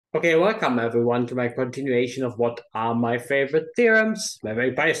Okay, welcome everyone to my continuation of what are my favorite theorems, my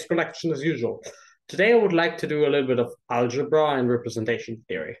very biased collection as usual. Today I would like to do a little bit of algebra and representation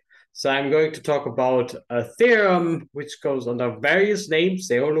theory. So I'm going to talk about a theorem which goes under various names.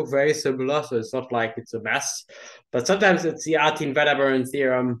 They all look very similar, so it's not like it's a mess. But sometimes it's the Artin-Wedderburn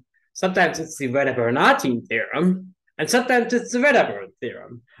theorem, sometimes it's the Wedderburn-Artin theorem, and sometimes it's the Wedderburn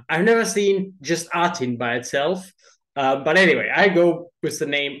theorem. I've never seen just Artin by itself. But anyway, I go with the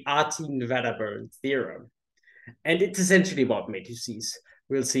name Artin-Wedderburn theorem. And it's essentially about matrices.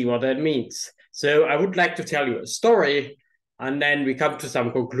 We'll see what that means. So I would like to tell you a story, and then we come to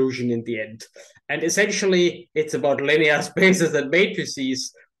some conclusion in the end. And essentially, it's about linear spaces and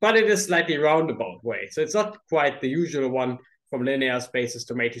matrices, but in a slightly roundabout way. So it's not quite the usual one from linear spaces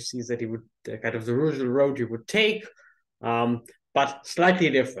to matrices that you would, kind of the usual road you would take, but slightly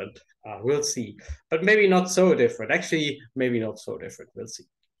different. We'll see. But maybe not so different. Actually, maybe not so different. We'll see.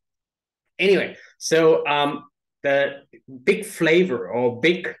 Anyway, so the big flavor or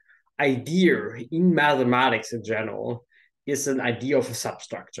big idea in mathematics in general is an idea of a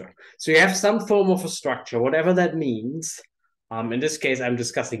substructure. So you have some form of a structure, whatever that means. In this case, I'm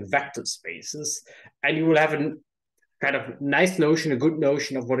discussing vector spaces, and you will have a kind of nice notion, a good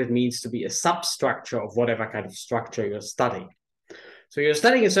notion of what it means to be a substructure of whatever kind of structure you're studying. So you're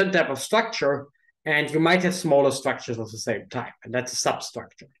studying a certain type of structure, and you might have smaller structures of the same type, and that's a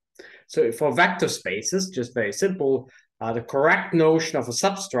substructure. So for vector spaces, just very simple, the correct notion of a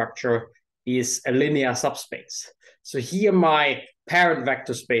substructure is a linear subspace. So here my parent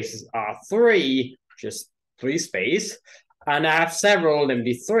vector spaces are three, just three space, and I have several,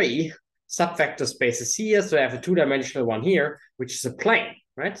 namely three subvector spaces here. So I have a two-dimensional one here, which is a plane,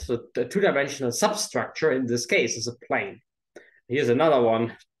 right? So the two-dimensional substructure in this case is a plane. Here's another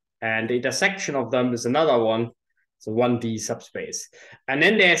one, and the intersection of them is another one. So 1D subspace. And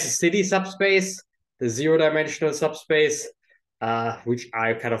then there's a city subspace, the zero-dimensional subspace, which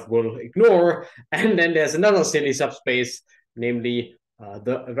I kind of will ignore. And then there's another city subspace, namely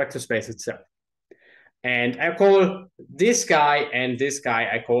the vector space itself. And I call this guy and this guy,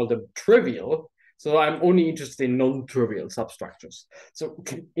 I call them trivial. So I'm only interested in non-trivial substructures. So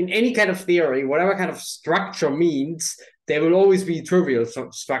in any kind of theory, whatever kind of structure means, there will always be trivial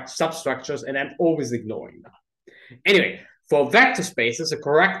substructures, and I'm always ignoring them. Anyway, for vector spaces, the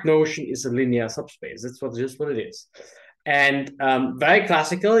correct notion is a linear subspace. That's just what it is. And very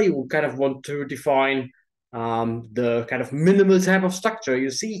classically, you kind of want to define the kind of minimal type of structure you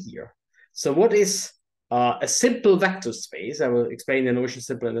see here. So what is a simple vector space? I will explain the notion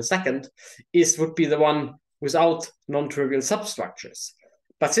simple in a second. Would be the one without non-trivial substructures.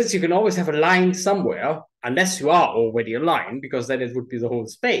 But since you can always have a line somewhere, unless you are already a line, because then it would be the whole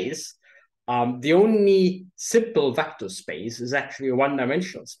space, the only simple vector space is actually a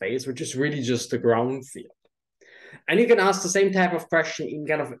one-dimensional space, which is really just the ground field. And you can ask the same type of question in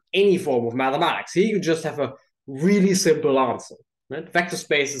kind of any form of mathematics. Here you just have a really simple answer. Right? Vector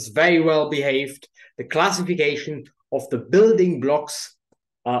space is very well behaved. The classification of the building blocks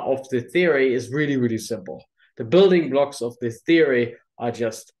of the theory is really, really simple. The building blocks of this theory are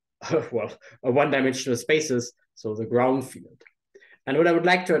just, well, one-dimensional spaces, so the ground field. And what I would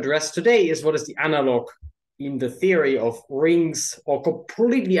like to address today is what is the analog in the theory of rings, or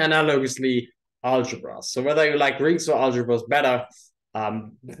completely analogously algebras. So whether you like rings or algebras better,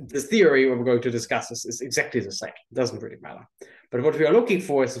 the theory we're going to discuss is exactly the same. It doesn't really matter. But what we are looking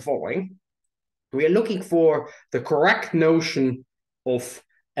for is the following. We are looking for the correct notion of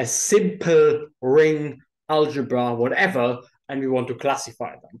a simple ring, algebra, whatever, and we want to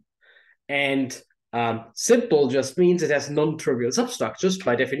classify them. And simple just means it has non-trivial substructures.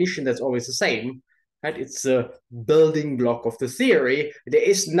 By definition, that's always the same. Right? It's a building block of the theory. There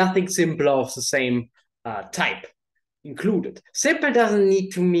is nothing simpler of the same type included. Simple doesn't need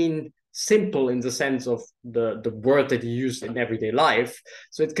to mean simple in the sense of the word that you use in everyday life.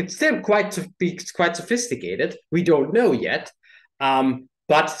 So it could still be quite sophisticated. We don't know yet.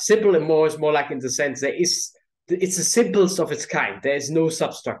 But simple is more like in the sense it's the simplest of its kind. There is no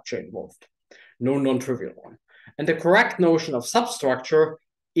substructure involved, no non-trivial one. And the correct notion of substructure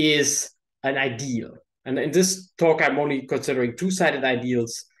is an ideal. And in this talk, I'm only considering two-sided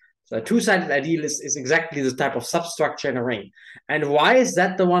ideals. So a two-sided ideal is exactly the type of substructure in a ring. And why is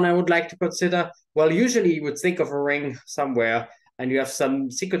that the one I would like to consider? Well, usually you would think of a ring somewhere, and you have some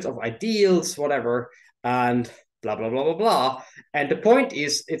sequence of ideals, whatever, and blah, blah, blah, blah, blah. And the point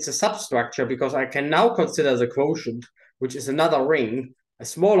is, it's a substructure because I can now consider the quotient, which is another ring, a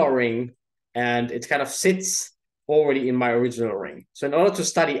smaller ring, and it kind of sits already in my original ring. So in order to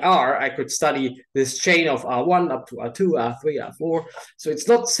study R, I could study this chain of R1 up to R2, R3, R4. So it's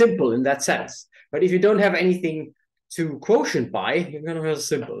not simple in that sense. But if you don't have anything to quotient by, you're going to have a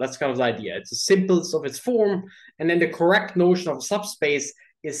simple. That's kind of the idea. It's the simplest of its form. And then the correct notion of a subspace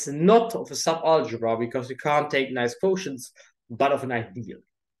is not of a subalgebra because you can't take nice quotients, but of an ideal.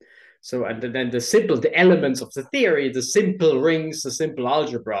 So, and then the elements of the theory, the simple rings, the simple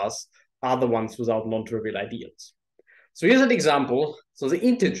algebras are the ones without non-trivial ideals. So here's an example. So the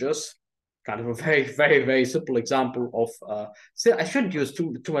integers, kind of a very, very, very simple example of, I shouldn't use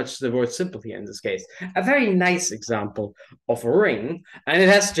too much the word simple here in this case, a very nice example of a ring, and it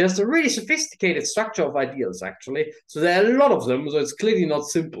has just a really sophisticated structure of ideals, actually. So there are a lot of them, so it's clearly not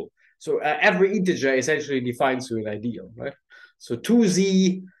simple. So every integer essentially defines through an ideal, right? So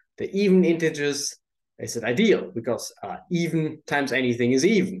 2z, the even integers, is an ideal, because even times anything is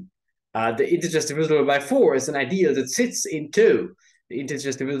even. The integers divisible by 4 is an ideal that sits in 2. The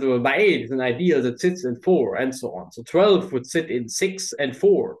integers divisible by 8 is an ideal that sits in 4, and so on. So 12 would sit in 6 and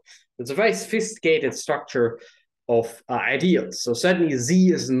 4. It's a very sophisticated structure of ideals. So certainly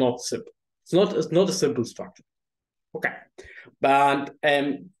Z is not simple. It's not a simple structure. Okay. But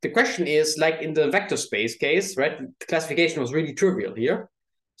the question is, like in the vector space case, right? The classification was really trivial here.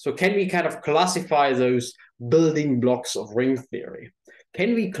 So can we kind of classify those building blocks of ring theory?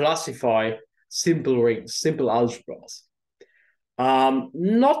 Can we classify simple rings, simple algebras?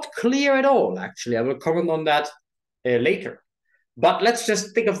 Not clear at all, actually. I will comment on that later. But let's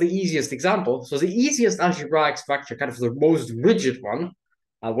just think of the easiest example. So the easiest algebraic structure, kind of the most rigid one,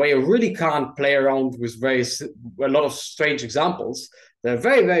 where you really can't play around with a lot of strange examples. There are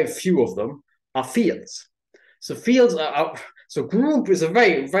very, very few of them, are fields. So fields so group is a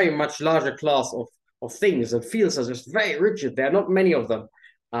very, very much larger class of things, and fields are just very rigid. There are not many of them.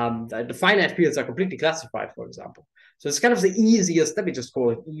 The finite fields are completely classified, for example. So it's kind of the easiest, let me just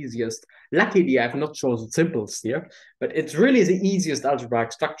call it easiest. Luckily, I've not chosen simples here, but it's really the easiest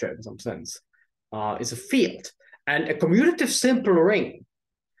algebraic structure in some sense. It's a field. And a commutative simple ring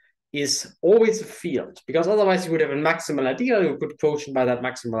is always a field, because otherwise you would have a maximal ideal, you could quotient by that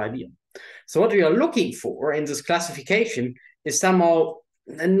maximal ideal. So what we are looking for in this classification is somehow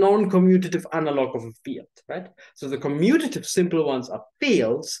a non-commutative analog of a field, right? So the commutative simple ones are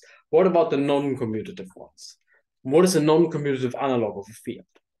fields. What about the non-commutative ones? What is a non-commutative analog of a field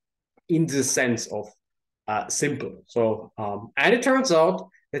in the sense of simple? So, and it turns out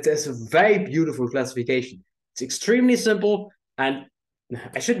that there's a very beautiful classification. It's extremely simple, and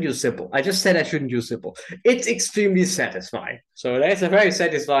I shouldn't use simple. I just said I shouldn't use simple. It's extremely satisfying. So there's a very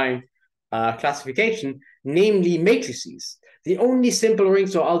satisfying classification, namely matrices. The only simple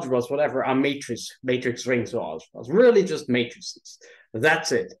rings or algebras, whatever, are matrix rings or algebras. Really just matrices.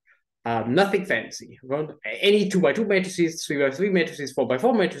 That's it. Nothing fancy. Any 2x2 matrices, 3x3 matrices,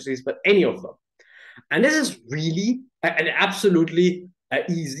 4x4 matrices, but any of them. And this is really and absolutely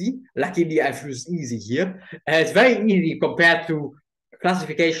easy. Luckily, I've used easy here. It's very easy compared to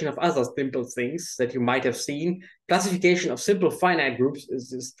classification of other simple things that you might have seen. Classification of simple finite groups is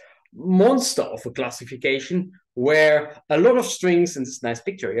this monster of a classification where a lot of strings, in this nice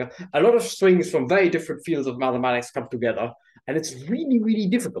picture here, a lot of strings from very different fields of mathematics come together, and it's really, really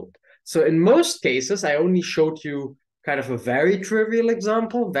difficult. So in most cases, I only showed you kind of a very trivial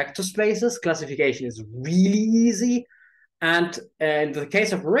example, vector spaces. Classification is really easy. And in the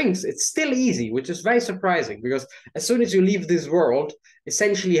case of rings, it's still easy, which is very surprising, because as soon as you leave this world,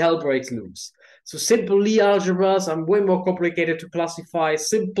 essentially hell breaks loose. So simple Lie algebras are way more complicated to classify.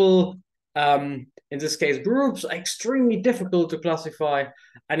 Simple, in this case, groups are extremely difficult to classify.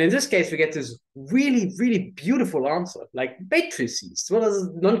 And in this case, we get this really, really beautiful answer, like matrices. What is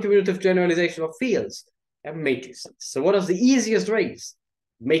the non-commutative generalization of fields? And matrices. So what is the easiest rings?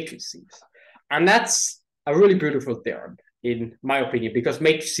 Matrices. And that's a really beautiful theorem, in my opinion, because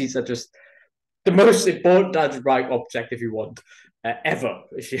matrices are just the most important algebraic object, if you want, ever.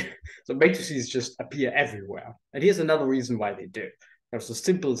 So matrices just appear everywhere. And here's another reason why they do. There's the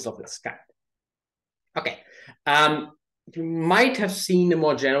simplest of its kind. Okay. You might have seen a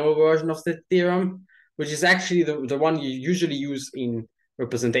more general version of the theorem, which is actually the one you usually use in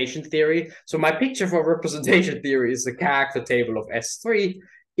representation theory. So my picture for representation theory is the character table of S3.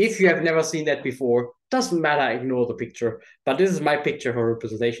 If you have never seen that before, doesn't matter, ignore the picture. But this is my picture for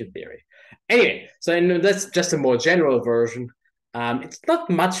representation theory. Anyway, so that's just a more general version. It's not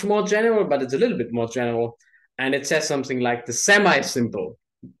much more general, but it's a little bit more general. And it says something like the semi-simple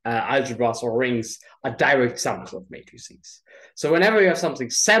algebras or rings are direct sums of matrices. So whenever you have something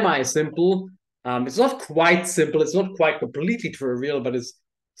semi-simple, it's not quite simple, it's not quite completely trivial, but it's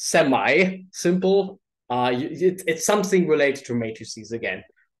semi-simple. It's something related to matrices again,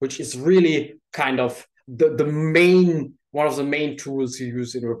 which is really kind of the main one of the main tools you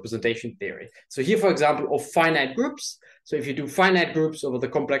use in representation theory. So here, for example, of finite groups. So if you do finite groups over the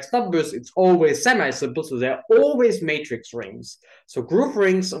complex numbers, it's always semi-simple. So they're always matrix rings. So group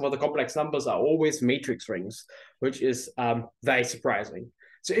rings over the complex numbers are always matrix rings, which is very surprising.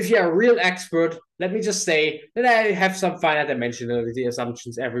 So if you're a real expert, let me just say that I have some finite dimensionality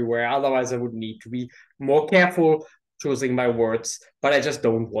assumptions everywhere. Otherwise, I would need to be more careful choosing my words, but I just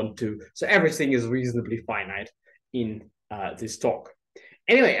don't want to. So everything is reasonably finite in this talk.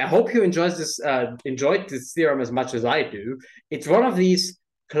 Anyway, I hope you enjoyed this theorem as much as I do. It's one of these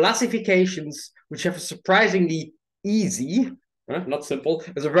classifications which have a surprisingly easy, not simple,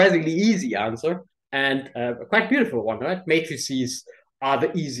 a surprisingly easy answer, and a quite beautiful one, right? Matrices are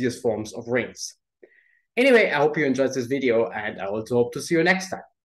the easiest forms of rings. Anyway, I hope you enjoyed this video, and I also hope to see you next time.